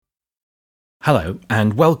Hello,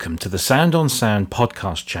 and welcome to the Sound on Sound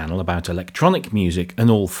podcast channel about electronic music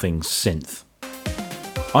and all things synth.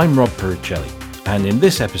 I'm Rob Pericelli, and in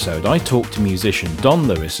this episode I talk to musician Don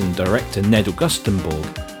Lewis and director Ned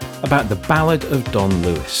Augustenborg about The Ballad of Don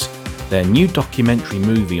Lewis, their new documentary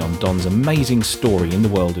movie on Don's amazing story in the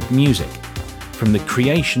world of music, from the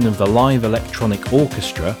creation of the Live Electronic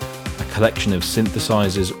Orchestra, a collection of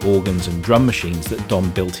synthesizers, organs and drum machines that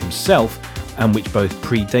Don built himself and which both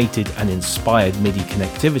predated and inspired MIDI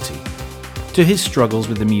connectivity, to his struggles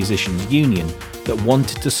with the Musicians' Union that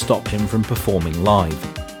wanted to stop him from performing live.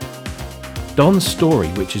 Don's story,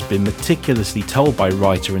 which has been meticulously told by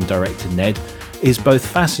writer and director Ned, is both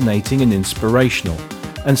fascinating and inspirational,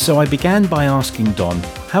 and so I began by asking Don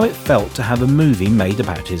how it felt to have a movie made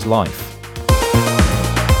about his life.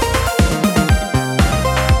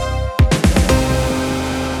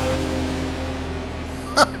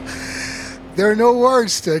 There are no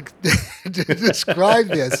words to describe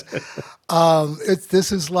this.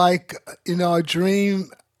 This is like, a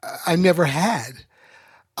dream I never had.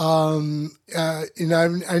 I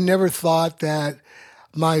never thought that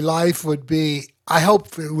my life would be, I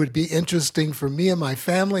hope it would be interesting for me and my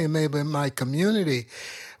family and maybe my community,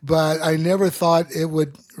 but I never thought it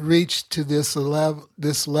would reach to this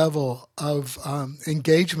level of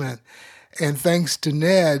engagement. And thanks to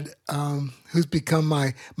Ned, who's become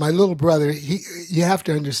my little brother, you have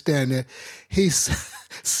to understand that he's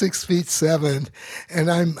 6'7", and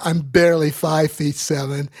I'm barely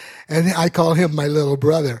 5'7", and I call him my little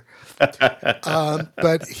brother.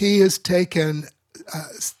 But he has taken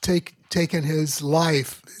his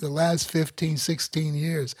life, the last 15, 16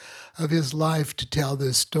 years of his life to tell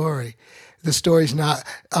this story. The story's not,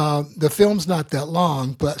 the film's not that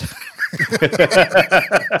long, but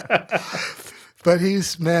but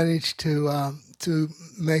he's managed to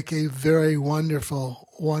make a very wonderful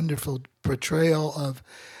portrayal of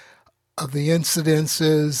the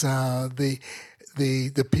incidences,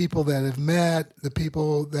 the people that have met, the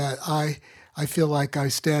people that I feel like I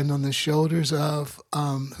stand on the shoulders of,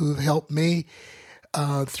 who have helped me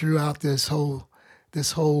throughout this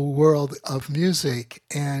whole world of music,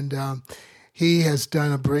 and he has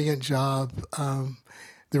done a brilliant job.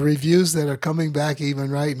 The reviews that are coming back even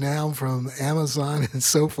right now from Amazon and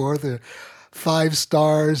so forth are 5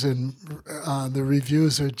 stars, and the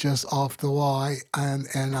reviews are just off the wall.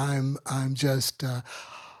 I'm just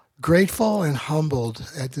grateful and humbled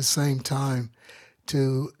at the same time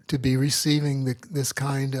to be receiving this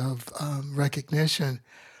kind of recognition,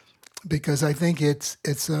 because I think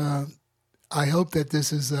I hope that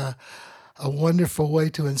this is a wonderful way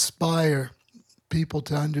to inspire people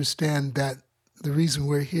to understand that the reason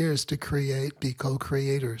we're here is to be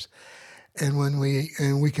co-creators, and when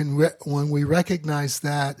we recognize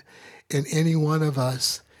that in any one of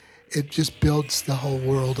us, it just builds the whole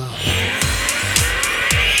world up.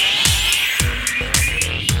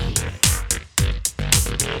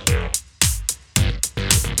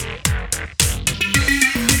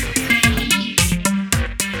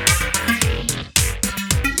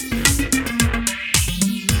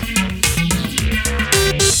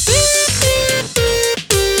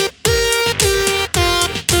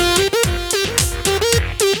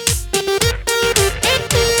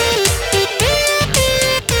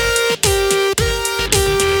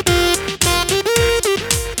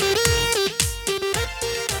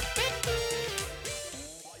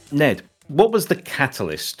 Ned, what was the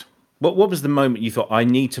catalyst? What was the moment you thought, I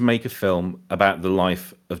need to make a film about the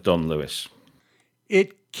life of Don Lewis?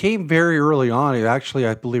 It came very early on. Actually,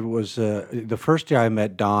 I believe it was the first day I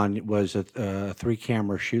met Don was a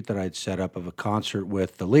 3-camera shoot that I'd set up of a concert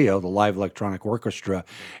with the LEO, the Live Electronic Orchestra,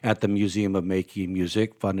 at the Museum of Making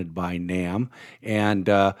Music, funded by NAMM. And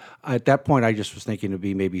at that point, I just was thinking it'd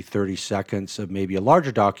be maybe 30 seconds of maybe a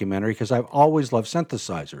larger documentary, because I've always loved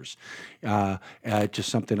synthesizers. Just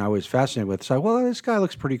something I was fascinated with. So, well, this guy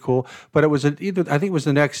looks pretty cool. But it was I think it was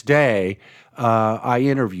the next day, I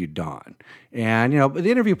interviewed Don. And,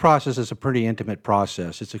 the interview process is a pretty intimate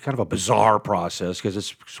process. It's a kind of a bizarre process because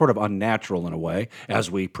it's sort of unnatural in a way,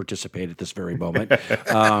 as we participate at this very moment.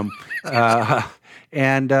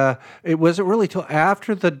 And it wasn't really till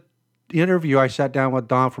after the interview I sat down with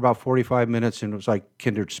Don for about 45 minutes, and it was like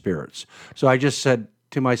kindred spirits. So I just said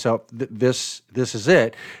to myself, this is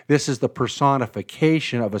it. This is the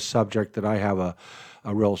personification of a subject that I have a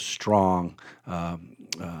real strong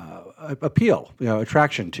appeal,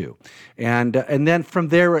 attraction to, and then from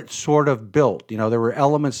there it sort of built. There were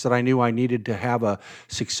elements that I knew I needed to have a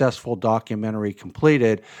successful documentary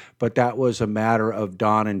completed, but that was a matter of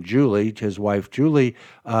Don and Julie, his wife Julie,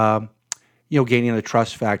 gaining a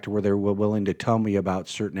trust factor where they were willing to tell me about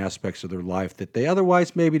certain aspects of their life that they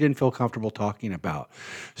otherwise maybe didn't feel comfortable talking about.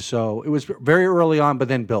 So it was very early on, but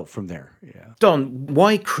then built from there. Yeah. Don,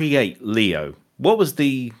 why create Leo? What was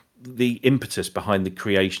the impetus behind the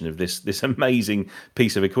creation of this amazing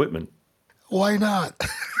piece of equipment? Why not?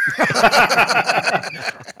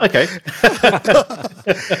 Okay.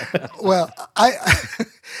 Well,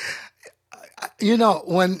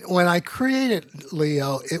 when I created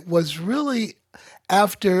Leo, it was really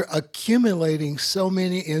after accumulating so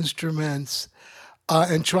many instruments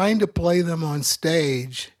and trying to play them on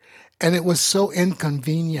stage, and it was so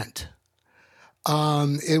inconvenient.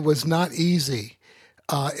 It was not easy.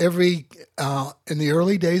 In the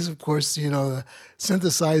early days, of course, the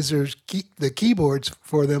synthesizers, the keyboards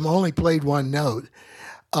for them only played one note.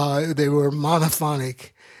 They were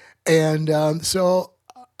monophonic, and so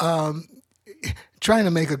trying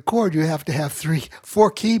to make a chord, you have to have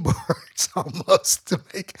 4 keyboards almost to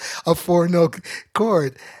make a 4-note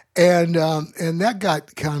chord, and that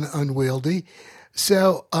got kind of unwieldy.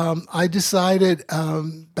 So I decided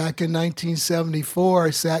back in 1974, I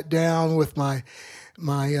sat down with my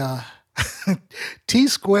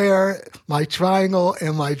T-square, my triangle,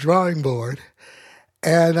 and my drawing board,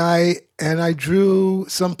 and I drew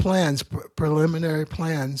some plans, preliminary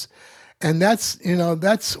plans. And that's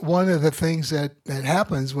one of the things that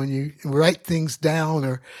happens when you write things down,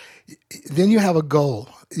 or then you have a goal,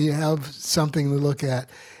 you have something to look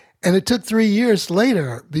at. And it took 3 years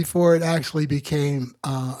later before it actually became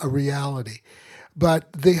a reality.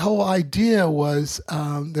 But the whole idea was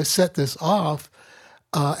to set this off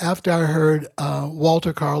after I heard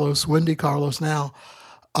Walter Carlos, Wendy Carlos now,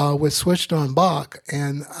 was switched on Bach.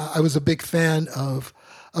 And I was a big fan of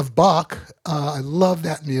Bach. I love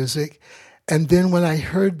that music. And then when I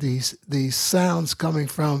heard these sounds coming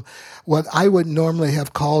from what I would normally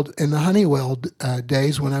have called in the Honeywell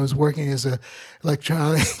days when I was working as an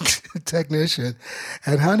electronic technician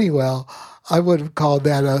at Honeywell, I would have called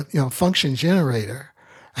that a function generator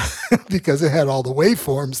because it had all the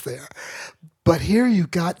waveforms there. But here you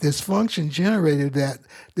got this function generator that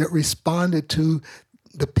responded to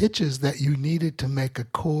the pitches that you needed to make a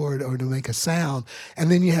chord or to make a sound.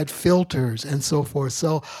 And then you had filters and so forth.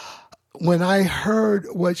 So when I heard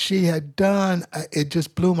what she had done, it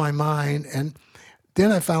just blew my mind. And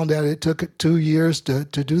then I found out it took 2 years to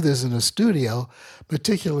do this in a studio,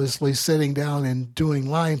 meticulously sitting down and doing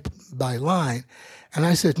line by line. And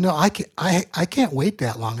I said, no, I can't wait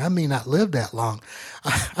that long. I may not live that long.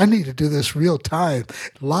 I need to do this real time,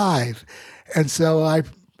 live. And so I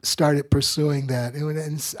started pursuing that. In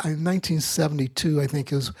 1972, I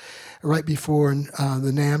think it was right before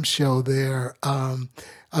the NAMM show there,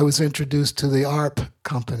 I was introduced to the ARP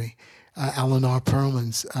company, Alan R.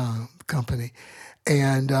 Perlman's company.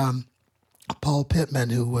 And Paul Pittman,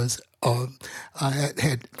 who was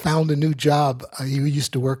had found a new job. He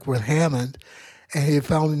used to work with Hammond, and he had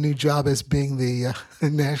found a new job as being the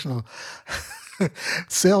national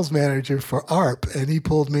sales manager for ARP, and he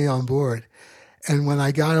pulled me on board. And when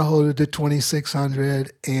I got a hold of the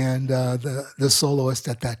 2600 and the soloist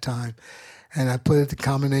at that time, and I put it in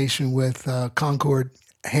combination with Concord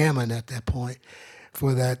Hammond at that point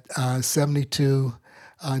for that 72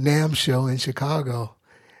 NAMM show in Chicago,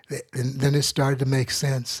 and then it started to make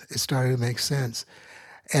sense.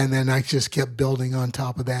 And then I just kept building on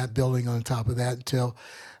top of that until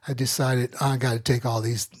I decided I got to take all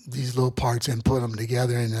these little parts and put them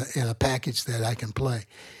together in a package that I can play.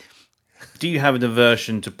 Do you have an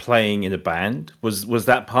aversion to playing in a band? Was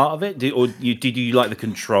that part of it? Did you like the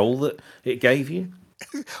control that it gave you?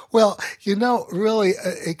 Well, really,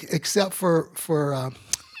 except for for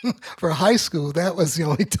high school, that was the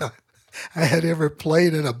only time I had ever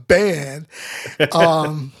played in a band.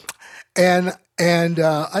 I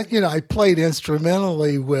played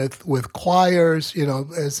instrumentally with choirs,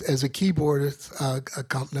 as a keyboard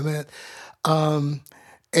accompaniment, and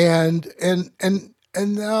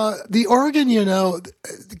the organ,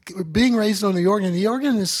 being raised on the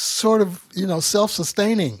organ is sort of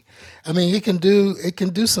self-sustaining. I mean, it can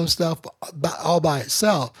do some stuff all by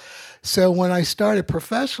itself. So when I started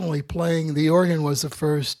professionally playing, the organ was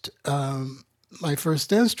my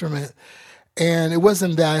first instrument. And it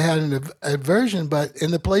wasn't that I had an aversion, but in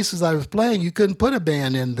the places I was playing, you couldn't put a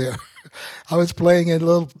band in there. I was playing in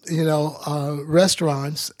little,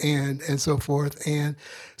 restaurants and so forth. And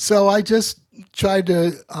so I just tried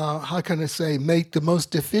to, make the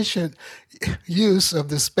most efficient use of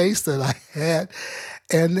the space that I had.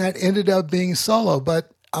 And that ended up being solo.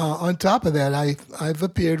 But on top of that, I've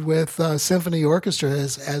appeared with symphony orchestra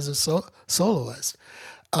as a soloist.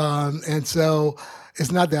 And so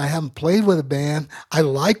it's not that I haven't played with a band. I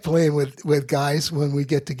like playing with guys when we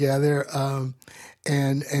get together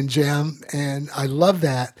and jam, and I love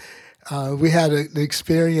that. We had an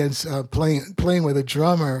experience playing with a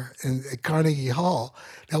drummer at Carnegie Hall.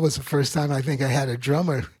 That was the first time I think I had a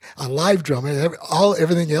drummer, a live drummer.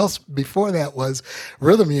 Everything else before that was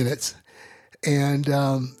rhythm units, and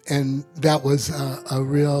that was a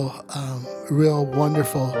real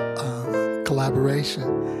wonderful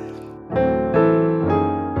collaboration.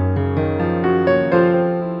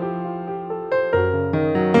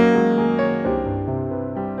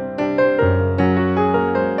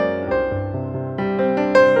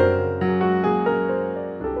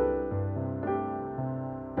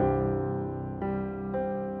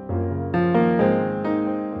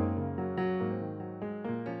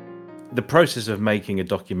 The process of making a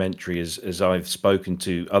documentary, as I've spoken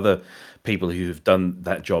to other people who have done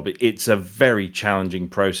that job, it's a very challenging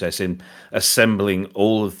process in assembling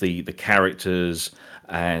all of the characters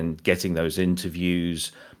and getting those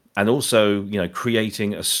interviews, and also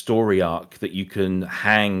creating a story arc that you can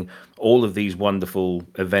hang all of these wonderful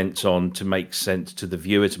events on to make sense to the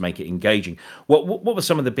viewer, to make it engaging. What were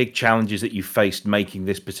some of the big challenges that you faced making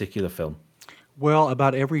this particular film? Well,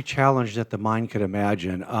 about every challenge that the mind could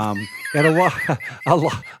imagine, and a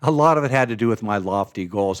lot of it had to do with my lofty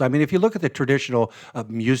goals. I mean, if you look at the traditional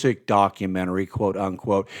music documentary, quote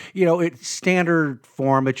unquote, it's standard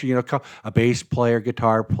format. A bass player,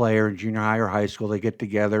 guitar player in junior high or high school, they get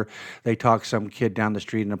together, they talk some kid down the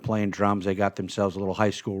street and they're playing drums. They got themselves a little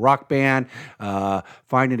high school rock band,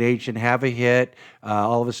 find an agent, have a hit.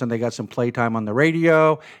 All of a sudden, they got some playtime on the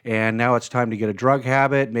radio, and now it's time to get a drug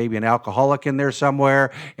habit, maybe an alcoholic in there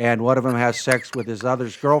somewhere, and one of them has sex with his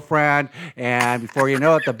other's girlfriend, and before you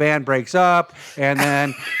know it, the band breaks up, and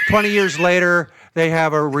then 20 years later, they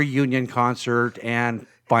have a reunion concert and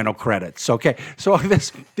final credits. Okay, so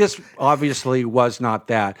this obviously was not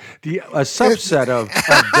that. A subset of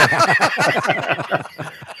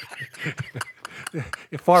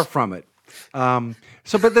that. Far from it.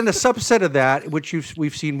 But then the subset of that, which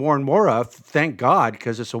we've seen more and more of, thank God,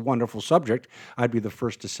 because it's a wonderful subject, I'd be the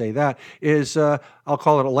first to say that, is I'll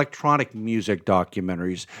call it electronic music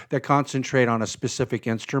documentaries that concentrate on a specific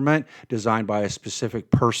instrument designed by a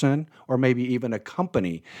specific person or maybe even a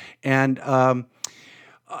company. And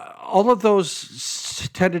all of those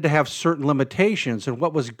tended to have certain limitations. And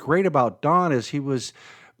what was great about Don is he was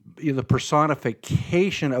the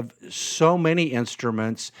personification of so many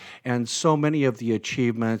instruments and so many of the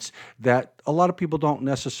achievements that a lot of people don't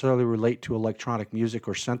necessarily relate to electronic music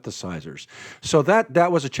or synthesizers. So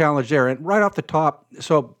that was a challenge there. And right off the top,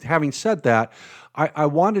 so having said that, I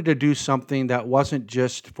wanted to do something that wasn't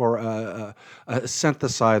just for a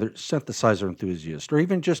synthesizer enthusiast or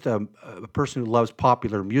even just a person who loves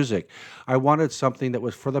popular music. I wanted something that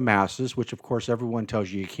was for the masses, which of course everyone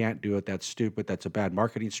tells you can't do it. That's stupid. That's a bad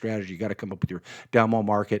marketing strategy. You got to come up with your demo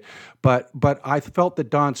market. But I felt that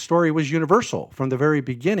Don's story was universal from the very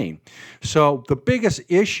beginning. So the biggest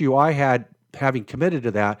issue I had, having committed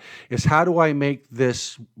to that, is how do I make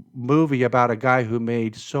this movie about a guy who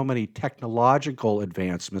made so many technological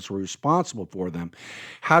advancements, were responsible for them?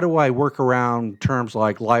 How do I work around terms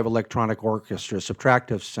like live electronic orchestra,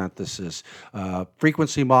 subtractive synthesis,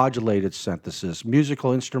 frequency modulated synthesis,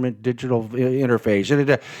 musical instrument digital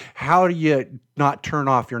interface? How do you not turn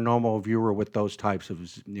off your normal viewer with those types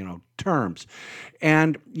of terms?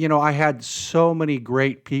 And I had so many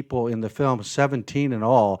great people in the film, 17 in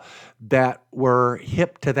all, that were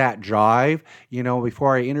hip to that drive.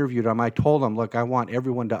 Before I interviewed them, I told them, look, I want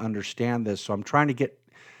everyone to understand this, so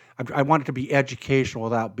I want it to be educational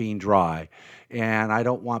without being dry. And I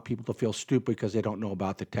don't want people to feel stupid because they don't know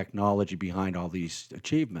about the technology behind all these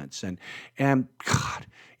achievements. And God,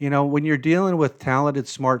 when you're dealing with talented,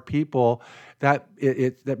 smart people,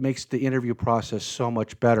 that makes the interview process so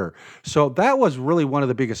much better. So that was really one of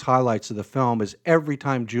the biggest highlights of the film, is every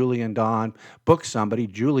time Julie and Don booked somebody,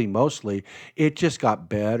 Julie mostly, it just got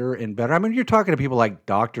better and better. I mean, you're talking to people like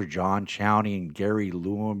Dr. John Chowney and Gary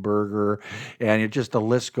Leuenberger, and the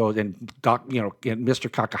list goes, and and Mr.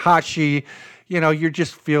 Kakahashi. You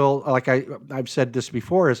just feel like I've said this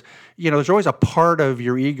before, is, there's always a part of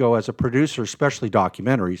your ego as a producer, especially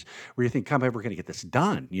documentaries, where you think, how am I ever going to get this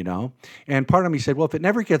done, And part of me said, well, if it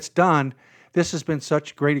never gets done, this has been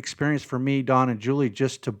such a great experience for me, Don and Julie,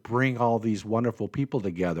 just to bring all these wonderful people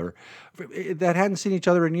together that hadn't seen each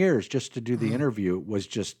other in years. Just to do the interview was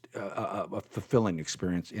just a fulfilling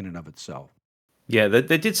experience in and of itself. Yeah,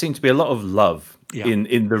 there did seem to be a lot of love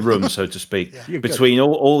in the room, so to speak, Yeah. between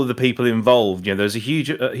all of the people involved. There's a huge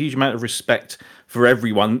amount of respect for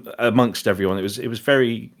everyone, amongst everyone. It was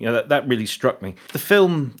very, that really struck me. The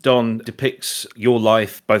film, Don, depicts your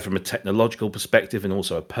life both from a technological perspective and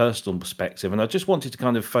also a personal perspective. And I just wanted to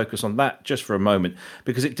kind of focus on that just for a moment,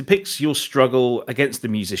 because it depicts your struggle against the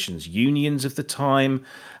musicians' unions of the time,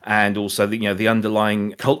 and also the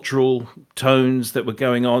underlying cultural tones that were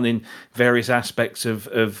going on in various aspects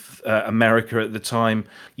of America at the time.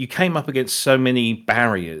 You came up against so many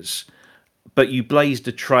barriers, but you blazed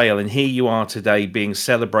a trail, and here you are today being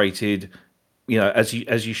celebrated, as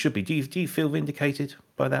you should be. Do you feel vindicated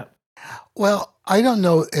by that? Well, I don't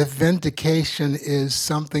know if vindication is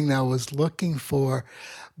something I was looking for,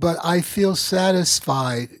 but I feel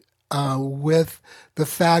satisfied with the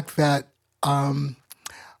fact that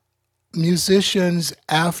musicians,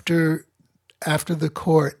 after the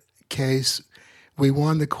court case, we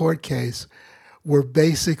won the court case, were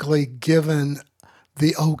basically given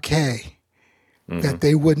the okay that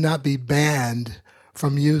they would not be banned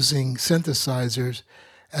from using synthesizers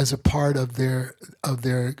as a part of their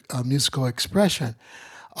musical expression.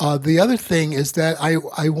 The other thing is that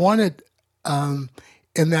I wanted,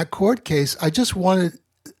 in that court case, I just wanted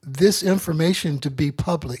this information to be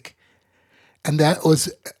public. And that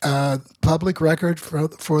was public record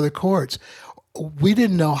for the courts. We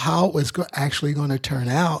didn't know how it was actually going to turn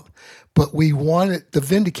out, but we wanted, the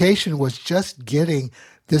vindication was just getting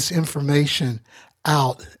this information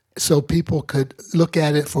out so people could look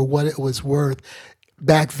at it for what it was worth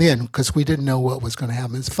back then, because we didn't know what was going to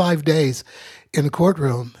happen. It's 5 days in the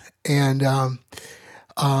courtroom, and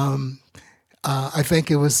I think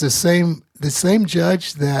it was the same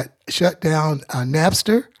judge that shut down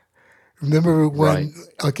Napster. Remember when? Right.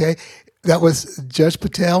 Okay, that was Judge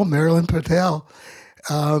Patel, Marilyn Patel.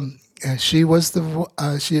 She was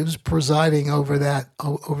she was presiding over that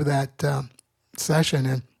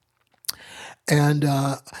session, and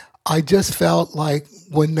I just felt like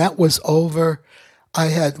when that was over, I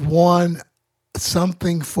had won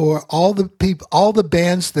something for all the people, all the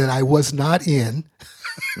bands that I was not in.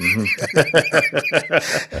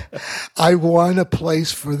 I won a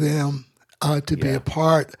place for them to be a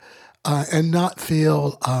part. And not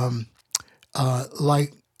feel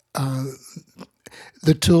like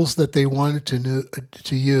the tools that they wanted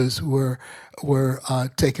to use were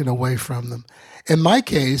taken away from them. In my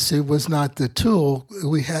case, it was not the tool.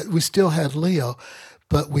 We still had Leo,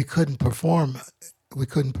 but we couldn't perform. We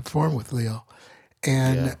couldn't perform with Leo,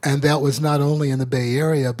 and that was not only in the Bay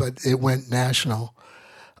Area, but it went national.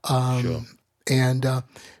 Sure. And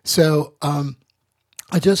so.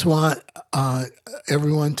 I just want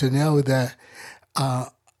everyone to know that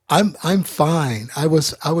I'm fine. I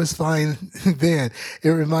was fine then. It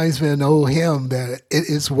reminds me of an old hymn that it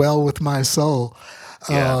is well with my soul.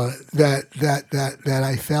 That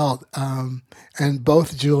I felt, and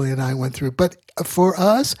both Julie and I went through. But for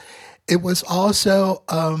us, it was also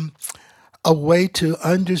a way to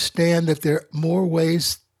understand that there are more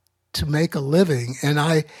ways to make a living, and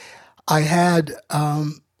I had.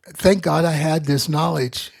 Thank God I had this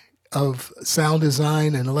knowledge of sound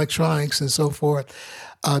design and electronics and so forth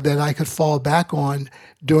that I could fall back on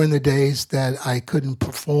during the days that I couldn't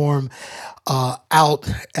perform out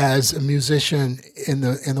as a musician in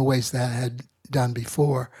the ways that I had done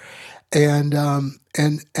before, and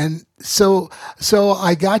so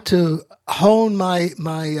I got to hone my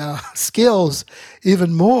skills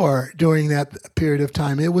even more during that period of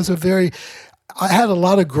time. It was I had a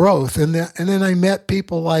lot of growth, and then I met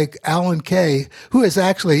people like Alan Kay, who is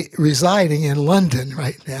actually residing in London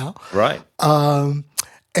right now. Right.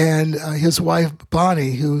 And his wife,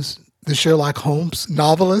 Bonnie, who's the Sherlock Holmes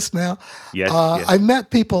novelist now. Yes, yes. I met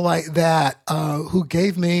people like that who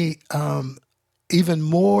gave me even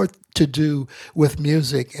more to do with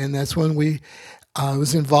music, and that's when I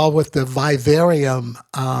was involved with the Vivarium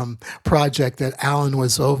project that Alan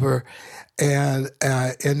was over and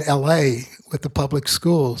in L.A. with the public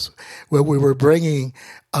schools, where we were bringing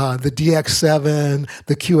the DX7,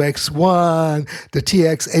 the QX1, the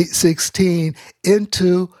TX816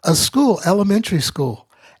 into a school, elementary school,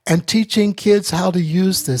 and teaching kids how to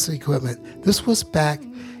use this equipment. This was back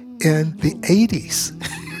in the 80s.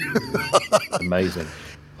 Amazing.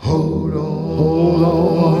 Hold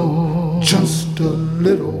on, just a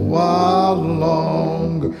little while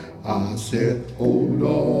longer. I said, hold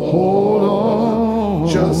on,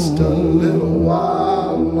 just a little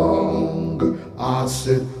while longer. I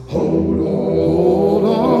said, hold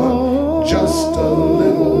on, just a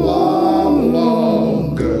little while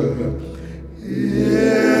longer.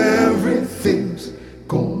 Everything's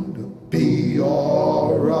going to be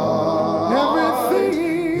all right.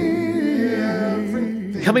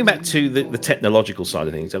 Everything. coming back to the technological side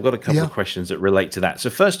of things, I've got a couple Yeah. of questions that relate to that. So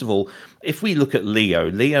first of all, if we look at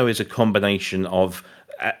Leo is a combination of,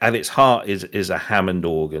 at its heart, is a Hammond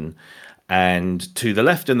organ. And to the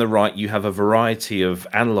left and the right, you have a variety of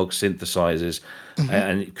analog synthesizers.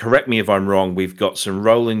 And correct me if I'm wrong, we've got some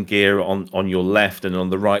Roland gear on your left, and on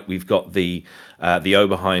the right, we've got the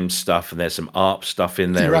Oberheim stuff, and there's some ARP stuff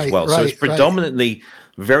in there as Right, well. So it's right. predominantly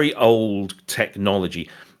very old technology.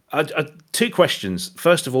 Two questions.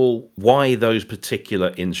 First of all, why those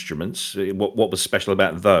particular instruments? What was special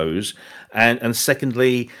about those? And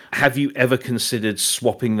secondly, have you ever considered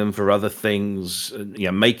swapping them for other things?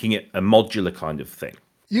 Making it a modular kind of thing.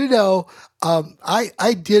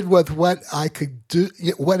 I did with what I could do,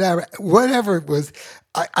 whatever it was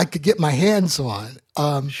I could get my hands on.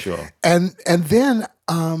 Sure. And then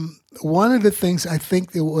one of the things I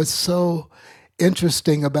think that was so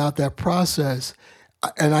interesting about that process,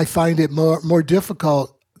 and I find it more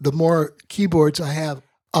difficult the more keyboards I have.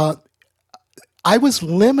 I was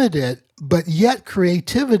limited, but yet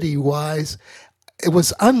creativity-wise, it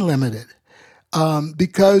was unlimited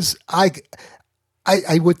because I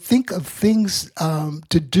would think of things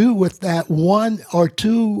to do with that one or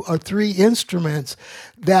two or three instruments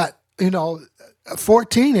that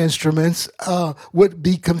 14 instruments would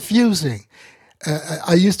be confusing.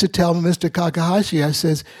 I used to tell Mr. Kakahashi, I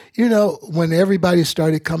says, when everybody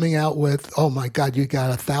started coming out with, oh my God, you got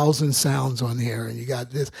 1,000 sounds on here and you got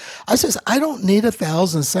this. I says, I don't need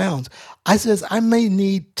 1,000 sounds. I says, I may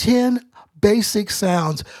need 10 basic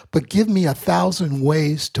sounds, but give me 1,000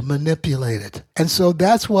 ways to manipulate it. And so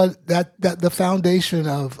that's what that the foundation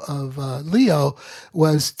of Leo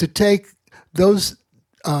was, to take those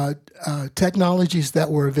technologies that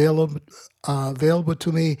were available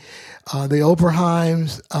to me, the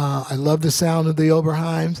Oberheims. I love the sound of the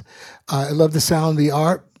Oberheims. I love the sound of the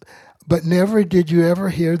ARP, but never did you ever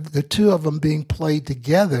hear the two of them being played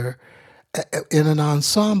together in an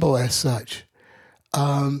ensemble as such.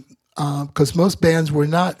 Because most bands were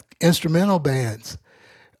not instrumental bands.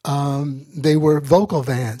 They were vocal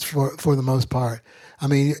bands for the most part. I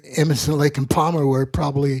mean, Emerson, Lake and Palmer were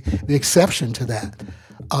probably the exception to that.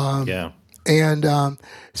 Yeah. And and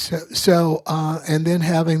then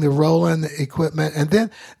having the Roland equipment, and then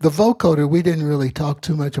the vocoder. We didn't really talk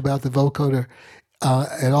too much about the vocoder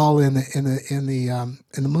at all in the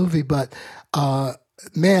movie, but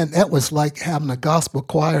man, that was like having a gospel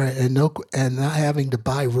choir and not having to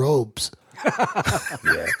buy robes.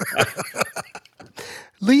 Yeah.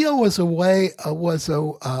 Leo was a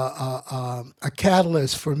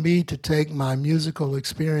catalyst for me to take my musical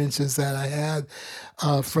experiences that I had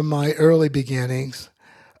from my early beginnings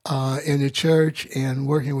in the church and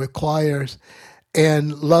working with choirs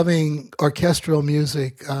and loving orchestral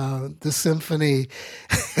music, the symphony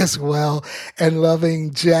as well, and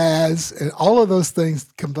loving jazz and all of those things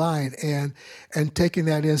combined, and taking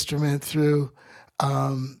that instrument through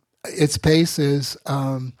its paces.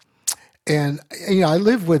 And I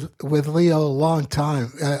lived with Leo a long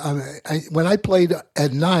time. When I played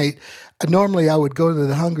at night, normally I would go to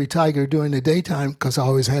the Hungry Tiger during the daytime because I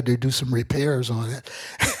always had to do some repairs on it.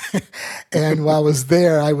 And while I was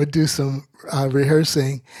there, I would do some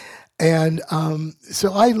rehearsing. And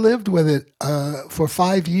so I lived with it for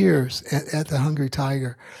 5 years at the Hungry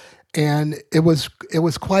Tiger, and it was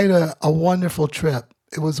quite a wonderful trip.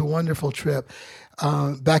 It was a wonderful trip.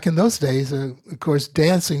 Back in those days, of course,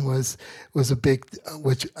 dancing was a big,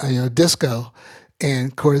 disco,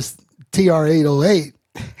 and of course, TR-808.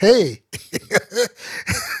 Hey,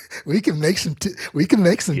 we can make some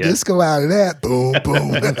disco out of that. Boom,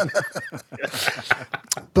 boom.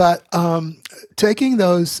 But taking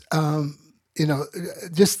those,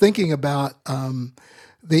 just thinking about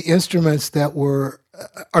the instruments that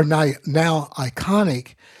are now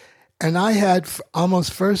iconic, and I had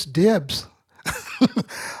almost first dibs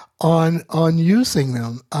on using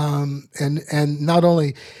them, and not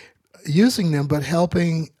only using them, but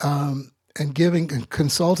helping and giving and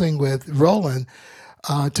consulting with Roland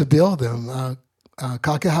to build them.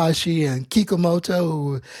 Kakahashi and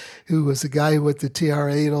Kikumoto, who was the guy with the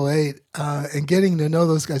TR-808, and getting to know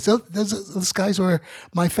those guys. Those guys were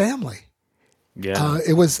my family. Yeah.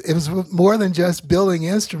 It was more than just building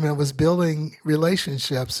instrument. It was building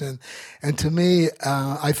relationships, and to me,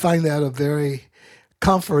 I find that a very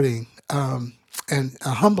comforting and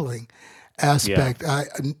a humbling aspect.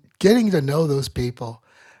 Getting to know those people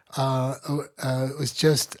was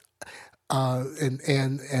just, and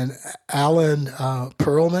Alan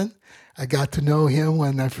Perlman, I got to know him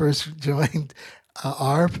when I first joined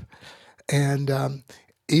ARP, and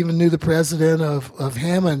even knew the president of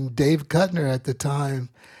Hammond, Dave Kuttner, at the time.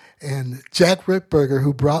 and Jack Rickberger,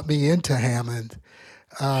 who brought me into Hammond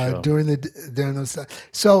Sure. during those times.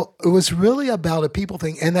 So it was really about a people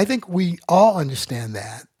thing, and I think we all understand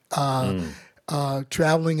that.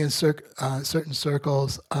 Traveling in certain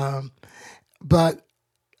circles, but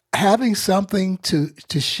having something to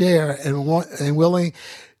share and willing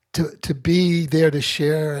to be there to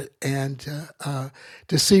share it and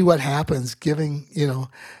to see what happens, giving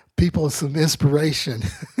people some inspiration.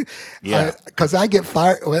 Yeah. Because I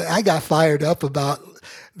got fired up about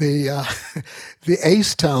the the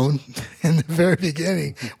ace tone in the very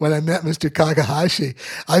beginning when I met Mr. Kakahashi.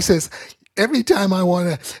 I says every time I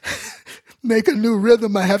want to make a new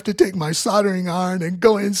rhythm, I have to take my soldering iron and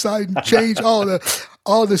go inside and change all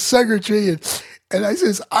the circuitry and I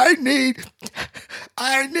says I need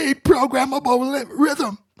programmable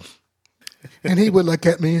rhythm. And he would look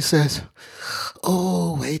at me and says,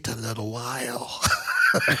 "Oh, wait a little while."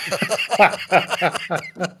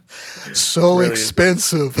 So Brilliant.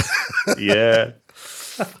 Expensive. Yeah.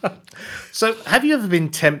 So, have you ever been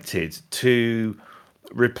tempted to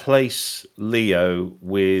replace Leo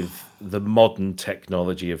with the modern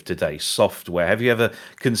technology of today, software? Have you ever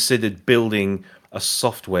considered building a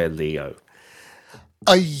software Leo?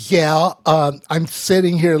 Yeah. I'm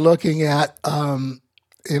sitting here looking at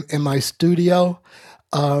in my studio.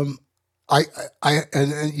 And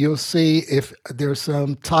you'll see if there's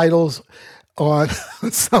some titles on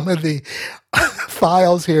some of the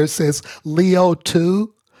files here. It says Leo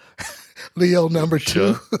 2, Leo number 2.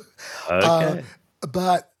 Sure. Okay.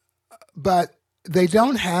 But they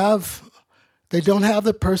don't have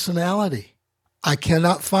the personality. I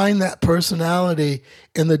cannot find that personality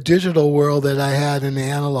in the digital world that I had in the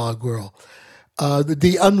analog world.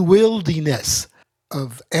 The unwieldiness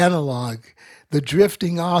of analog, the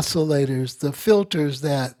drifting oscillators, the filters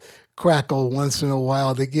that crackle once in a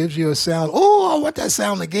while that gives you a sound. Oh, I want that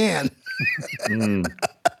sound again.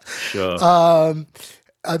 Sure.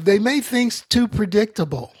 They made things too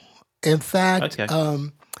predictable. In fact,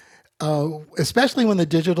 Okay. especially when the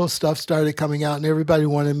digital stuff started coming out and everybody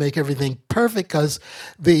wanted to make everything perfect because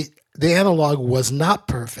the analog was not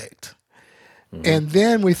perfect. And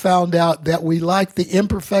then we found out that we liked the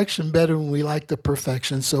imperfection better than we liked the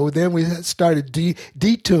perfection. So then we started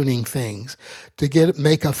detuning things to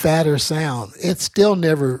make a fatter sound. It still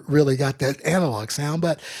never really got that analog sound,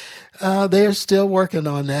 but they're still working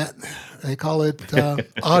on that. They call it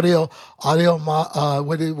what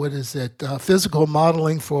is it? Physical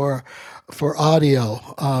modeling for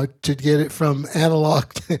audio to get it from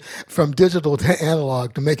analog, from digital to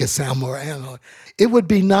analog to make it sound more analog. It would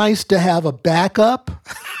be nice to have a backup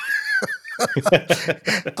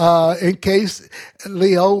in case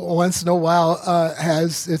Leo once in a while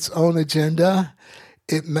has its own agenda.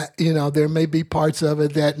 There may be parts of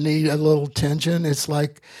it that need a little attention. It's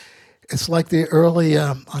like the early.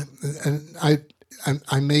 I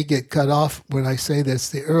may get cut off when I say this.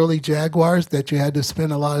 The early Jaguars that you had to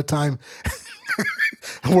spend a lot of time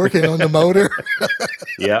working on the motor.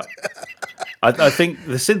 Yeah. I think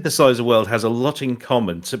the synthesizer world has a lot in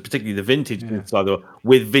common, so particularly the vintage synthesizer,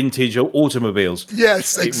 with vintage automobiles.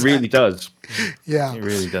 Yes, It exactly. really does. Yeah, It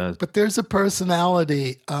really does. but there's a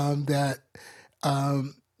personality that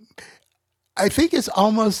I think it's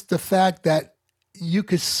almost the fact that you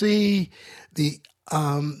could see the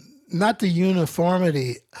not the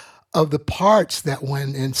uniformity of the parts that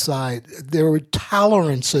went inside. There were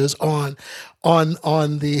tolerances on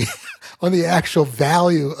the on the actual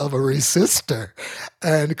value of a resistor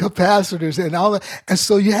and capacitors and all that. And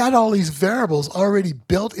so you had all these variables already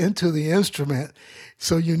built into the instrument,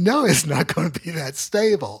 so it's not going to be that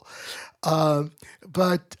stable. And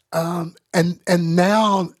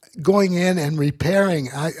now going in and repairing,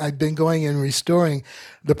 I've been going and restoring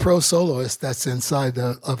the Pro Soloist that's inside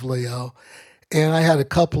of Leo. And I had a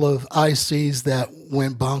couple of ICs that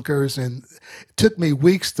went bonkers, and it took me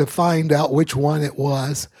weeks to find out which one it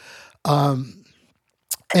was. But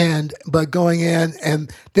going in and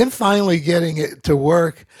then finally getting it to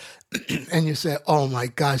work, and you say, "Oh my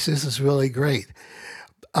gosh, this is really great,"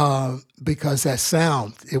 because that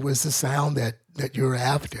sound, it was the sound that you're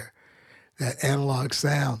after, that analog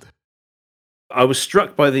sound. I was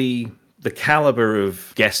struck by the caliber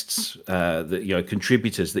of guests, that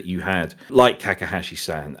contributors that you had, like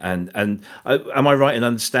Kakahashi-san, and am I right in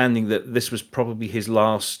understanding that this was probably his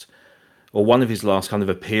last, or one of his last kind of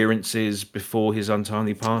appearances before his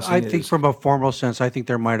untimely passing? I think from a formal sense, I think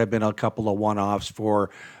there might have been a couple of one-offs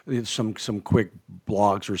for some quick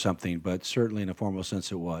blogs or something, but certainly in a formal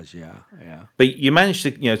sense it was, yeah. But you managed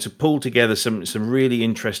to to pull together some really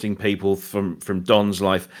interesting people from Don's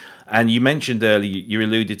life, And you mentioned earlier, you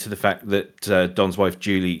alluded to the fact that Don's wife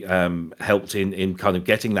Julie helped in kind of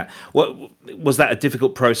getting that. What was that a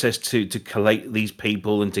difficult process to collate these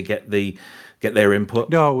people and to get their input?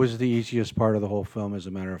 No, it was the easiest part of the whole film, as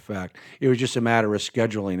a matter of fact. It was just a matter of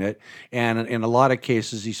scheduling it. And in a lot of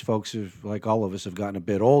cases, these folks, like all of us, have gotten a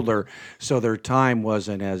bit older, so their time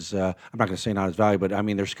wasn't as, I'm not going to say not as valuable, but I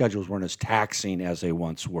mean, their schedules weren't as taxing as they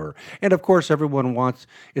once were. And of course, everyone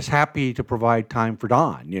is happy to provide time for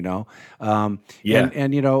Don, you know? Yeah.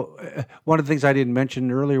 And you know, one of the things I didn't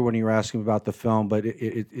mention earlier when you were asking about the film, but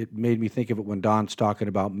it made me think of it when Don's talking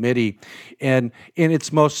about MIDI. And in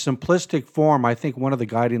its most simplistic form, I think one of the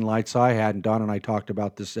guiding lights I had, and Don and I talked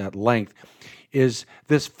about this at length, is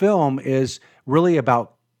this film is really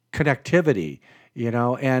about connectivity, you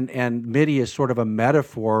know, and MIDI is sort of a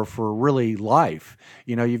metaphor for really life.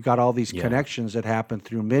 You know, you've got all these connections that happen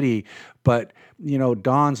through MIDI, but, you know,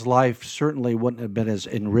 Don's life certainly wouldn't have been as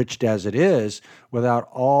enriched as it is without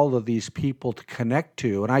all of these people to connect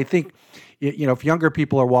to. And I think, you know, if younger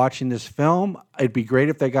people are watching this film, it'd be great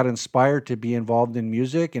if they got inspired to be involved in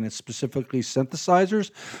music, and it's specifically synthesizers.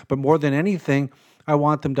 But more than anything, I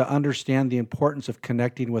want them to understand the importance of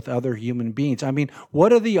connecting with other human beings. I mean,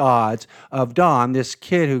 what are the odds of Don, this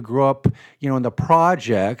kid who grew up, you know, in the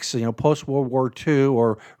projects, you know, post World War II,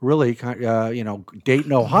 or really, you know,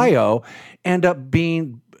 Dayton, Ohio, end up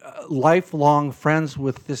being lifelong friends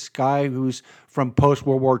with this guy who's from post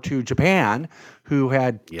World War II Japan, who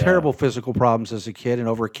had terrible physical problems as a kid and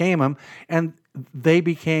overcame them, and they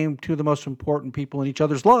became two of the most important people in each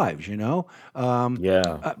other's lives, you know? I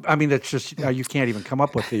mean, that's just, you can't even come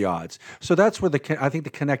up with the odds. So that's where I think the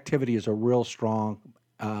connectivity is a real strong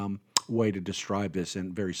way to describe this,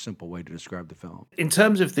 and very simple way to describe the film. In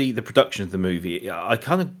terms of the production of the movie, I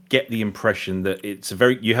kind of get the impression that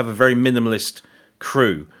you have a very minimalist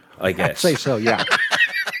crew, I guess. I'd say so, yeah.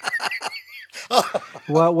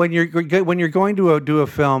 Well, when you're going to do a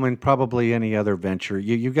film, and probably any other venture,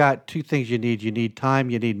 you got two things you need. You need time,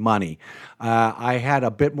 you need money. I had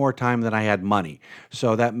a bit more time than I had money,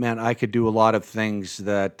 so that meant I could do a lot of things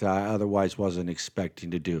that I otherwise wasn't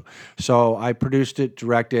expecting to do. So I produced it,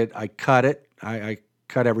 directed, I cut it. I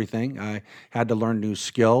cut everything. I had to learn new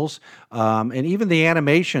skills. And even the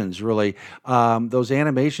animations, really, those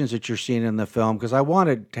animations that you're seeing in the film, because I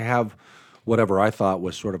wanted to have whatever I thought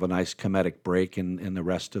was sort of a nice comedic break in the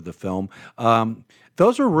rest of the film.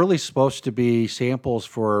 Those were really supposed to be samples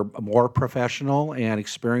for more professional and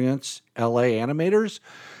experienced LA animators.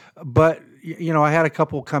 But, you know, I had a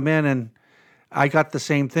couple come in and I got the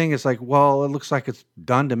same thing. It's like, well, it looks like it's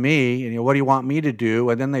done to me. And, you know, what do you want me to do?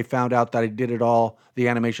 And then they found out that I did it all, the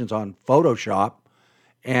animations, on Photoshop.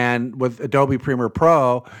 And with Adobe Premiere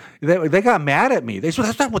Pro, they got mad at me. They said,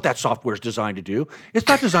 that's not what that software is designed to do. It's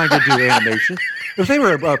not designed to do animation. They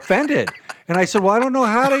were offended. And I said, well, I don't know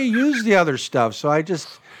how to use the other stuff. So I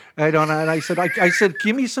don't know. And I said,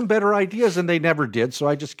 give me some better ideas. And they never did. So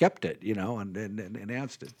I just kept it, you know, and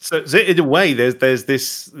enhanced it. So in a way, there's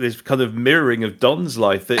this kind of mirroring of Don's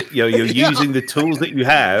life, that, you know, you're using the tools that you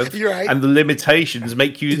have, right, and the limitations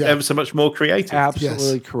make you ever so much more creative.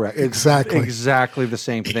 Absolutely correct. Exactly the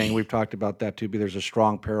same thing. We've talked about that too. But there's a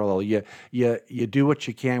strong parallel. You do what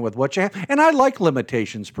you can with what you have. And I like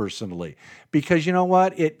limitations personally, because you know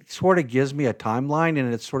what? It sort of gives me a timeline,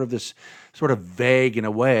 and it's sort of this sort of vague, in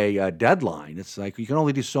a way, deadline. It's like you can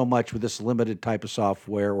only do so much with this limited type of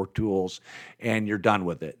software or tools, and you're done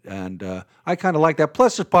with it. And I kind of like that.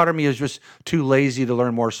 Plus, a part of me is just too lazy to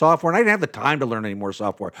learn more software, and I didn't have the time to learn any more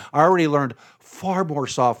software. I already learned far more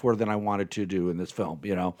software than I wanted to do in this film,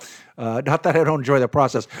 you know. Not that I don't enjoy the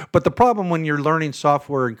process, but the problem when you're learning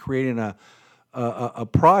software and creating a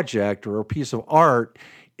project or a piece of art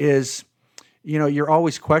is, you know, you're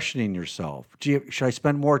always questioning yourself. Should I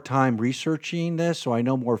spend more time researching this so I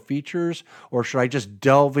know more features, or should I just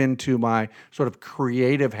delve into my sort of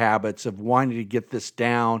creative habits of wanting to get this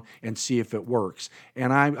down and see if it works?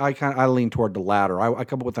 And I lean toward the latter. I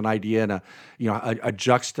come up with an idea and a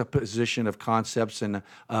juxtaposition of concepts, and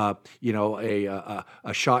you know,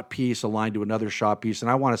 a shot piece aligned to another shot piece,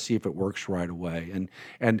 and I want to see if it works right away.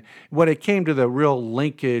 And when it came to the real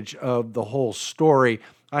linkage of the whole story,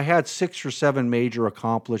 I had 6 or 7 major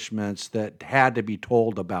accomplishments that had to be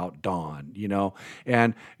told about Don, you know.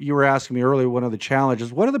 And you were asking me earlier, one of the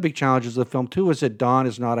challenges, one of the big challenges of the film too, is that Don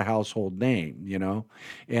is not a household name, you know.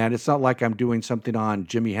 And it's not like I'm doing something on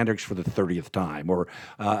Jimi Hendrix for the 30th time, or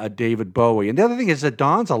a David Bowie. And the other thing is that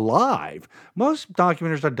Don's alive. Most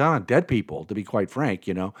documentaries are done on dead people, to be quite frank,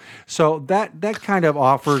 you know. So that kind of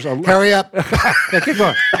offers a... Hurry up. Yeah, keep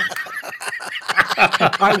going.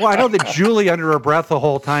 I know that Julie, under her breath the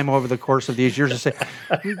whole time over the course of these years, would say,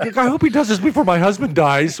 I hope he does this before my husband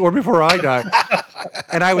dies or before I die.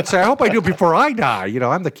 And I would say, I hope I do it before I die. You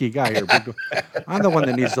know, I'm the key guy here. I'm the one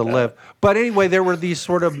that needs to live. But anyway, there were these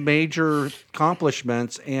sort of major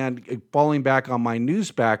accomplishments, and falling back on my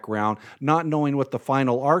news background, not knowing what the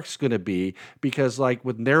final arc's going to be, because like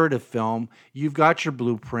with narrative film, you've got your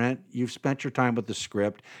blueprint, you've spent your time with the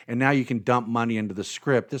script, and now you can dump money into the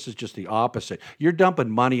script. This is just the opposite. You're dumping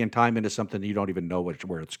money and time into something that you don't even know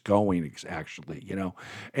where it's going actually, you know?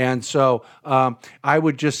 And so I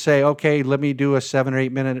would just say, okay, let me do a 7 or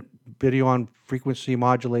 8 minute video on frequency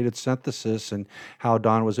modulated synthesis and how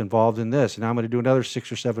Don was involved in this. And I'm going to do another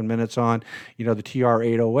 6 or 7 minutes on, you know, the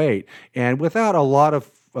TR-808. And without a lot of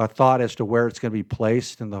thought as to where it's going to be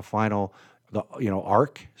placed in the final,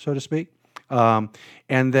 arc, so to speak. And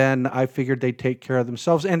then I figured they'd take care of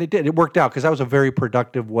themselves. And it did. It worked out because that was a very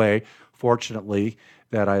productive way, fortunately,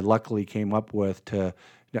 that I luckily came up with to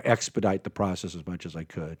expedite the process as much as I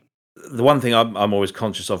could. The one thing I'm always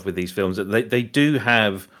conscious of with these films, that they do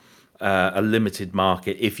have a limited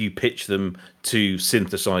market if you pitch them to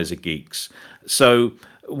synthesizer geeks. So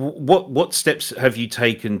what steps have you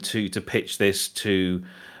taken to pitch this to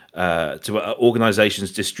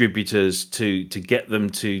organizations, distributors, to get them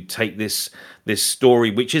to take this story,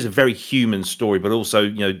 which is a very human story, but also,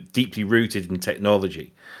 you know, deeply rooted in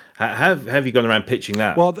technology? Have you gone around pitching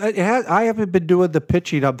that? Well, I haven't been doing the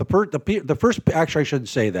pitching of the first. Actually, I shouldn't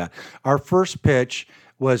say that. Our first pitch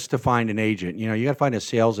was to find an agent. You know, you got to find a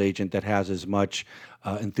sales agent that has as much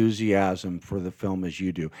enthusiasm for the film as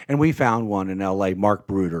you do. And we found one in L.A., Mark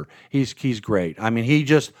Bruder. He's great. I mean, he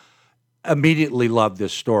just immediately loved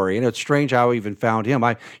this story, and it's strange how I even found him.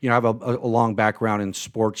 I have a long background in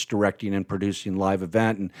sports directing and producing live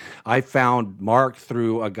event, and I found Mark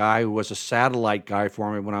through a guy who was a satellite guy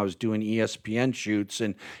for me when I was doing ESPN shoots,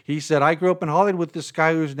 and he said, I grew up in Hollywood with this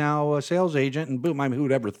guy who's now a sales agent, and boom, I mean, who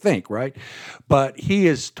would ever think, right? But he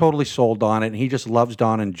is totally sold on it, and he just loves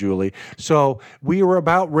Don and Julie. So we were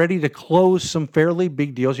about ready to close some fairly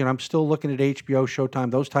big deals. You know, I'm still looking at HBO,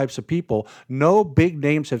 Showtime, those types of people. No big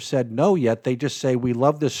names have said no yet. They just say, we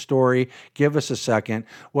love this story, give us a second.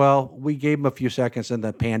 Well, we gave them a few seconds and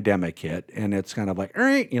the pandemic hit, and it's kind of like, all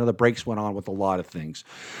right, the brakes went on with a lot of things.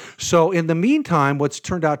 So in the meantime, what's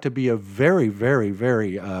turned out to be a very, very,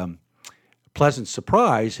 very pleasant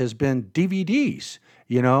surprise has been DVDs.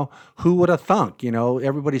 You know, who would have thunk? You know,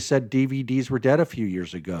 everybody said DVDs were dead a few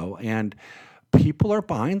years ago, and people are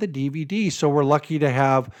buying the DVDs. So we're lucky to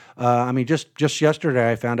have, just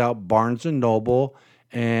yesterday I found out Barnes & Noble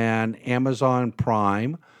and Amazon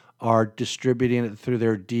Prime are distributing it through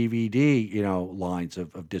their DVD, lines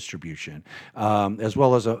of distribution, as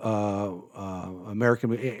well as Turner.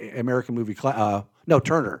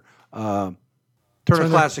 Turner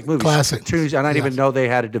Classic Movies. Classic. And I didn't even know they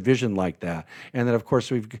had a division like that. And then, of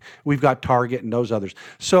course, we've got Target and those others.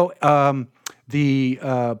 So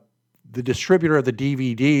the distributor of the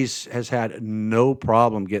DVDs has had no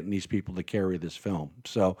problem getting these people to carry this film.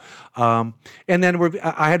 So, and then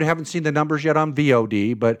I haven't seen the numbers yet on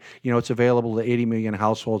VOD, but it's available to 80 million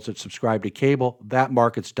households that subscribe to cable. That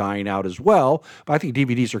market's dying out as well. But I think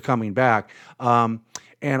DVDs are coming back.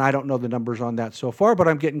 And I don't know the numbers on that so far, but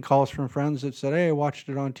I'm getting calls from friends that said, hey, I watched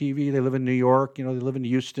it on TV. They live in New York, they live in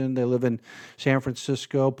Houston, they live in San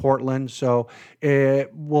Francisco, Portland. So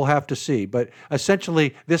we'll have to see. But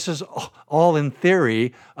essentially, this is all in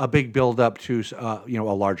theory a big build-up to, a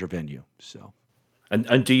larger venue. So,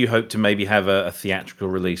 and do you hope to maybe have a theatrical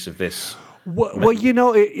release of this? Well,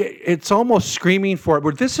 it's almost screaming for it.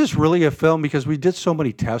 But this is really a film because we did so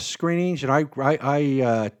many test screenings, and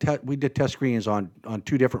we did test screenings on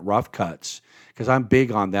 2 different rough cuts because I'm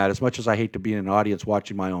big on that. As much as I hate to be in an audience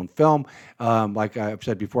watching my own film, like I've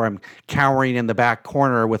said before, I'm cowering in the back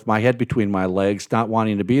corner with my head between my legs, not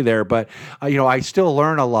wanting to be there. But I still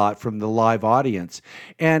learn a lot from the live audience,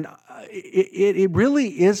 and it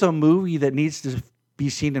really is a movie that needs to be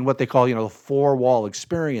seen in what they call, the 4-wall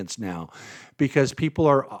experience now, because people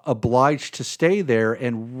are obliged to stay there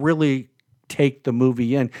and really take the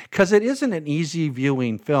movie in, because it isn't an easy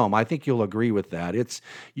viewing film. I think you'll agree with that.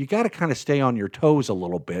 You got to kind of stay on your toes a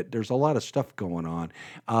little bit. There's a lot of stuff going on,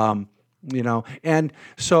 and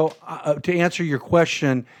so to answer your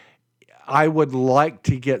question, I would like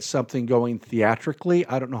to get something going theatrically.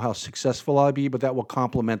 I don't know how successful I'll be, but that will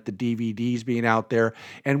complement the DVDs being out there.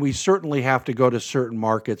 And we certainly have to go to certain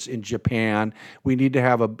markets in Japan. We need to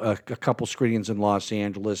have a couple screenings in Los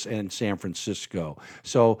Angeles and San Francisco.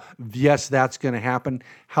 So yes, that's going to happen.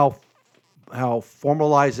 How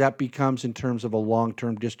formalized that becomes in terms of a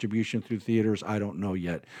long-term distribution through theaters, I don't know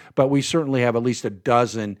yet. But we certainly have at least a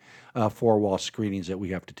dozen four-wall screenings that we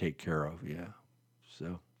have to take care of. Yeah.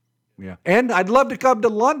 So. Yeah, and I'd love to come to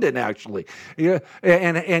London actually,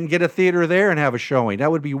 and get a theater there and have a showing. That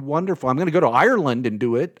would be wonderful. I'm going to go to Ireland and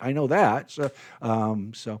do it. I know that. So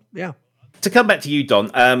yeah. To come back to you, Don,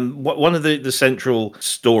 one of the central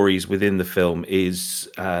stories within the film is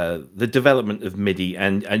the development of MIDI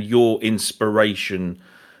and your inspiration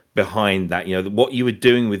behind that. You know, what you were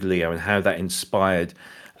doing with Leo and how that inspired.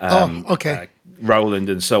 Roland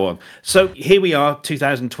and so on. So here we are,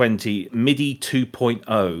 2020. MIDI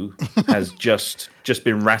 2.0 has just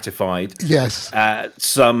been ratified. Yes.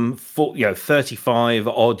 Some 35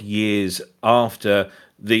 odd years after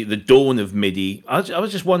the dawn of MIDI. I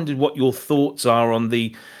was just wondering what your thoughts are on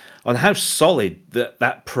how solid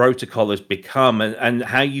that protocol has become and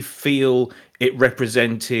how you feel it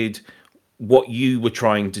represented what you were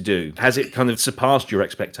trying to do. Has it kind of surpassed your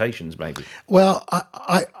expectations, maybe? Well,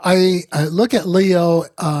 I look at Leo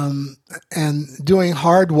and doing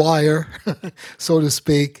hardwire, so to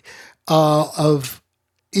speak, of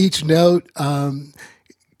each note,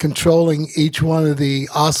 controlling each one of the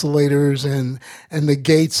oscillators and the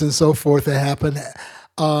gates and so forth that happen.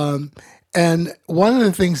 And one of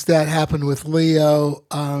the things that happened with Leo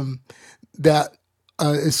that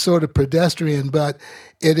is sort of pedestrian, but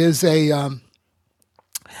it is is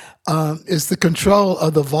the control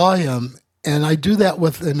of the volume, and I do that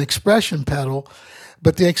with an expression pedal.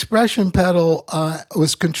 But the expression pedal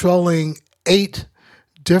was controlling 8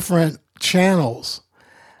 different channels,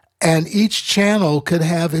 and each channel could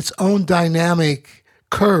have its own dynamic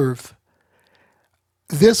curve.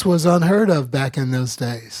 This was unheard of back in those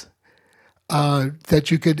days.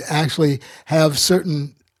 That you could actually have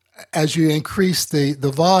certain, as you increase the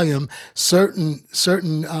volume, certain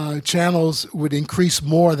channels would increase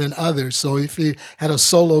more than others. So if you had a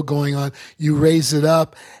solo going on, you raise it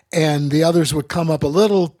up, and the others would come up a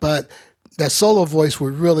little, but that solo voice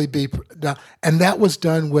would really be down. And that was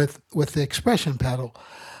done with the expression pedal.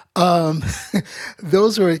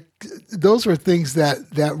 Those were things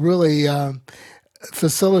that really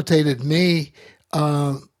facilitated me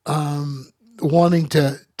wanting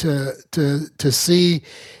to see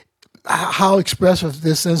how expressive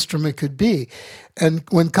this instrument could be. And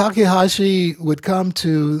when Kakehashi would come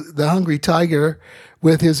to the Hungry Tiger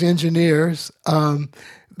with his engineers, when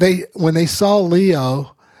they saw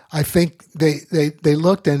Leo, I think they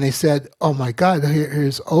looked and they said, "Oh my God,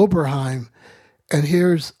 here's Oberheim, and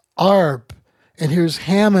here's Arp, and here's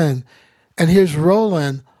Hammond, and here's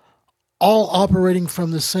Roland, all operating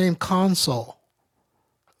from the same console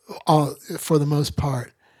for the most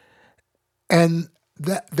part." And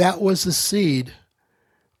that was the seed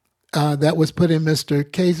that was put in Mr.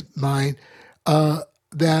 K's mind,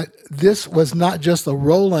 that this was not just a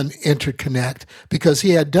Roland interconnect, because he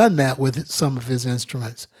had done that with some of his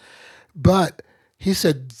instruments. But he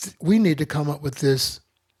said, we need to come up with this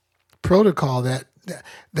protocol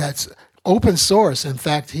that's open source. In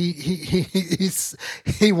fact, he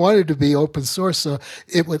wanted to be open source, so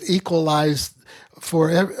it would equalize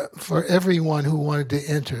for everyone who wanted to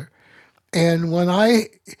enter. And when I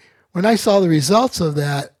saw the results of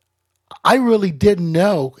that, I really didn't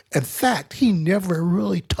know. In fact, he never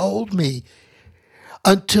really told me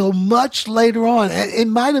until much later on. It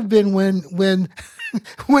might have been when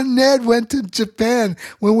Ned went to Japan,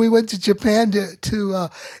 when we went to Japan to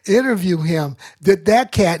interview him,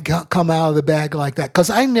 that cat come out of the bag like that, because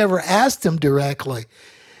I never asked him directly.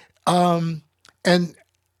 And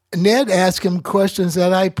Ned asked him questions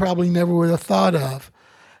that I probably never would have thought of.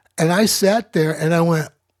 And I sat there and I went,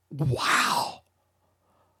 wow.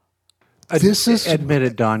 This is... Admit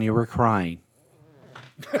it, Don, you were crying.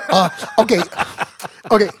 Okay.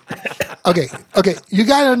 You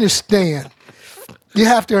got to understand. You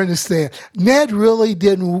have to understand. Ned really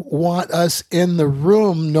didn't want us in the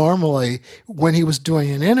room normally when he was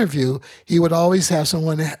doing an interview. He would always have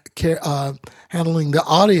someone handling the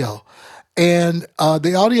audio. And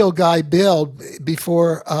the audio guy bailed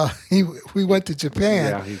before we went to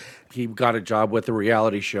Japan. Yeah, he got a job with a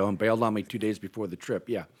reality show and bailed on me 2 days before the trip.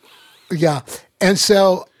 Yeah. Yeah. And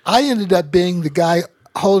so I ended up being the guy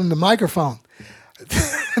holding the microphone,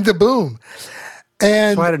 the boom.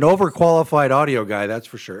 And so I had an overqualified audio guy, that's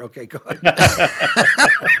for sure. Okay, go ahead.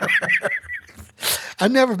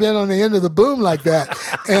 I've never been on the end of the boom like that.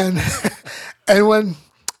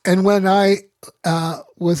 And when I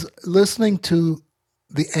was listening to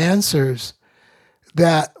the answers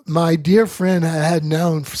that my dear friend had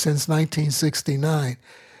known since 1969,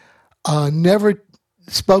 never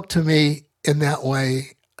spoke to me in that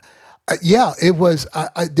way. Yeah, it was.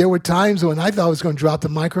 There were times when I thought I was going to drop the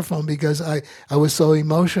microphone because I was so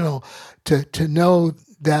emotional to know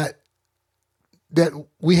that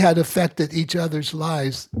we had affected each other's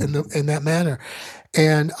lives in that manner.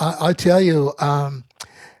 And I tell you,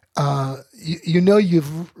 you know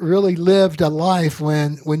you've really lived a life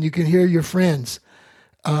when you can hear your friends.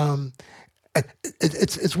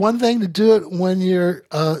 It's one thing to do it when you're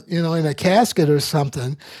in a casket or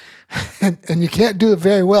something, and you can't do it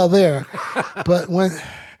very well there. But when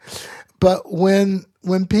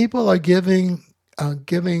people are giving an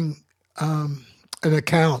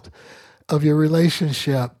account of your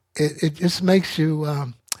relationship, it just makes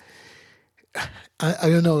you I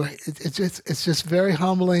don't know, it's just very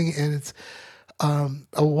humbling, and it's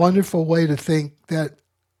a wonderful way to think that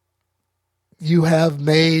you have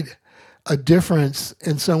made a difference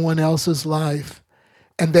in someone else's life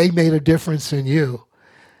and they made a difference in you.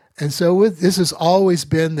 And so this has always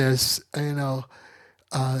been this, yin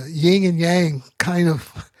and yang kind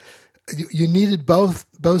of. You needed both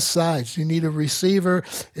sides. You need a receiver.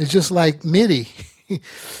 It's just like MIDI,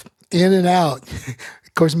 in and out.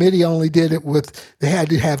 Of course, MIDI only did it they had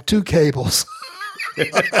to have two cables.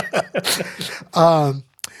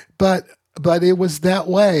 But it was that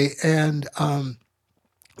way, and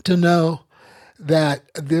to know that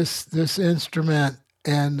this instrument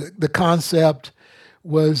and the concept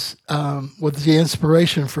was the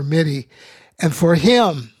inspiration for MIDI, and for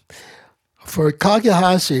him, for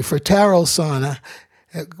Kagehashi, for Taro Sana.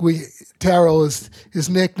 Taro is his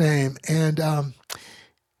nickname, and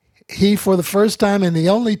he, for the first time and the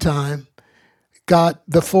only time, got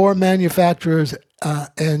the 4 manufacturers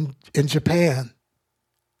in Japan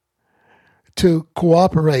to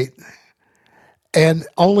cooperate, and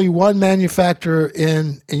only one manufacturer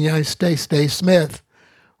in the United States, Dave Smith,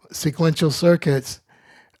 Sequential Circuits,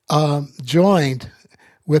 joined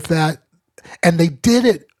with that, and they did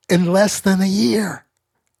it in less than a year.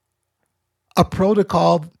 A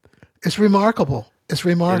protocol is remarkable. It's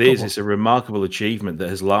remarkable. It is. It's a remarkable achievement that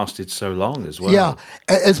has lasted so long as well. Yeah.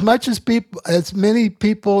 As many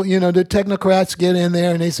people, the technocrats get in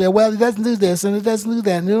there and they say, well, it doesn't do this and it doesn't do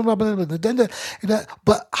that.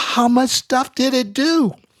 But how much stuff did it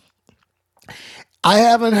do? I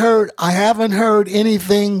haven't heard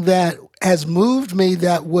anything that has moved me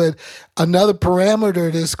that would, another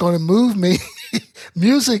parameter that's going to move me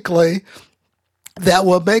musically that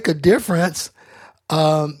will make a difference.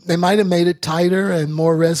 They might have made it tighter and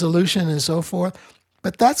more resolution and so forth,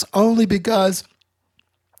 but that's only because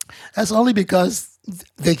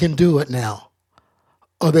they can do it now,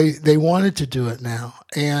 or they wanted to do it now.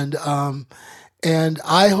 And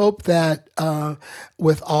I hope that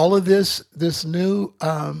with all of this new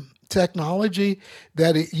technology,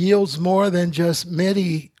 that it yields more than just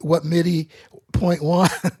MIDI, what MIDI 0.1,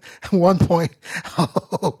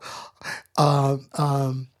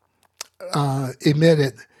 1.0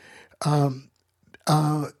 emitted.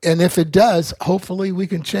 And if it does, hopefully we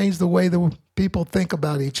can change the way that people think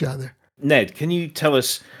about each other. Ned, can you tell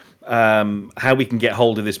us how we can get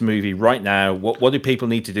hold of this movie right now? What do people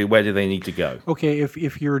need to do? Where do they need to go? Okay,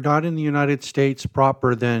 if you're not in the United States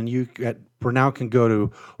proper, then you for now can go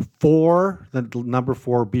to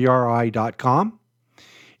 4BRI.com,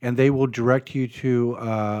 and they will direct you to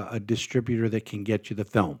a distributor that can get you the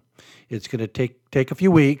film. It's going to take a few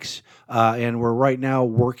weeks, and we're right now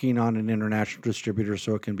working on an international distributor,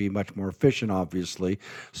 so it can be much more efficient, obviously,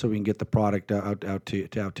 so we can get the product out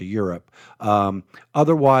to Europe.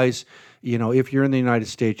 Otherwise, if you're in the United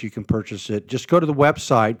States, you can purchase it. Just go to the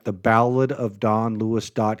website,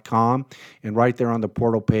 theballadofdonlewis.com, and right there on the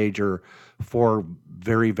portal page are 4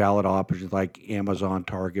 very valid options like Amazon,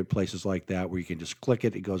 Target, places like that, where you can just click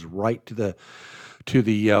it. It goes right to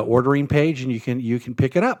the ordering page, and you can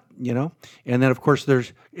pick it up, and then of course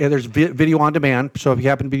there's video on demand. So if you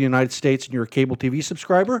happen to be in the United States and you're a cable TV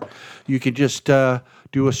subscriber, you can just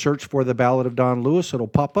do a search for The Ballad of Don Lewis. It'll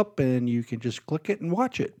pop up, and you can just click it and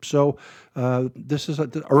watch it. So this is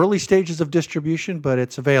at the early stages of distribution, but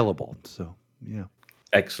it's available. So yeah.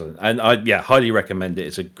 Excellent. And I highly recommend it.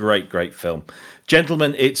 It's a great film.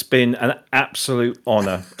 Gentlemen, it's been an absolute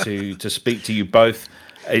honor to speak to you both.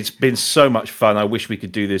 It's been so much fun. I wish we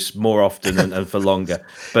could do this more often and for longer.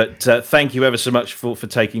 But thank you ever so much for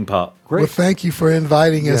taking part. Great. Well, thank you for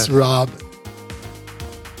inviting us, Rob.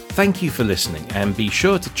 Thank you for listening, and be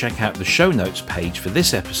sure to check out the show notes page for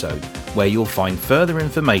this episode, where you'll find further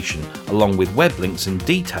information along with web links and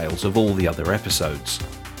details of all the other episodes.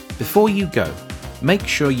 Before you go, make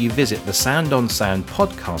sure you visit the Sound on Sound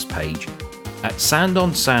podcast page at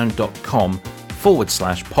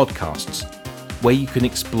soundonsound.com/podcasts, where you can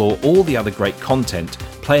explore all the other great content,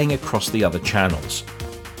 playing across the other channels.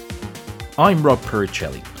 I'm Rob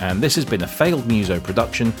Puricelli, and this has been a failed Muso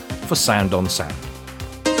production for Sound on Sound.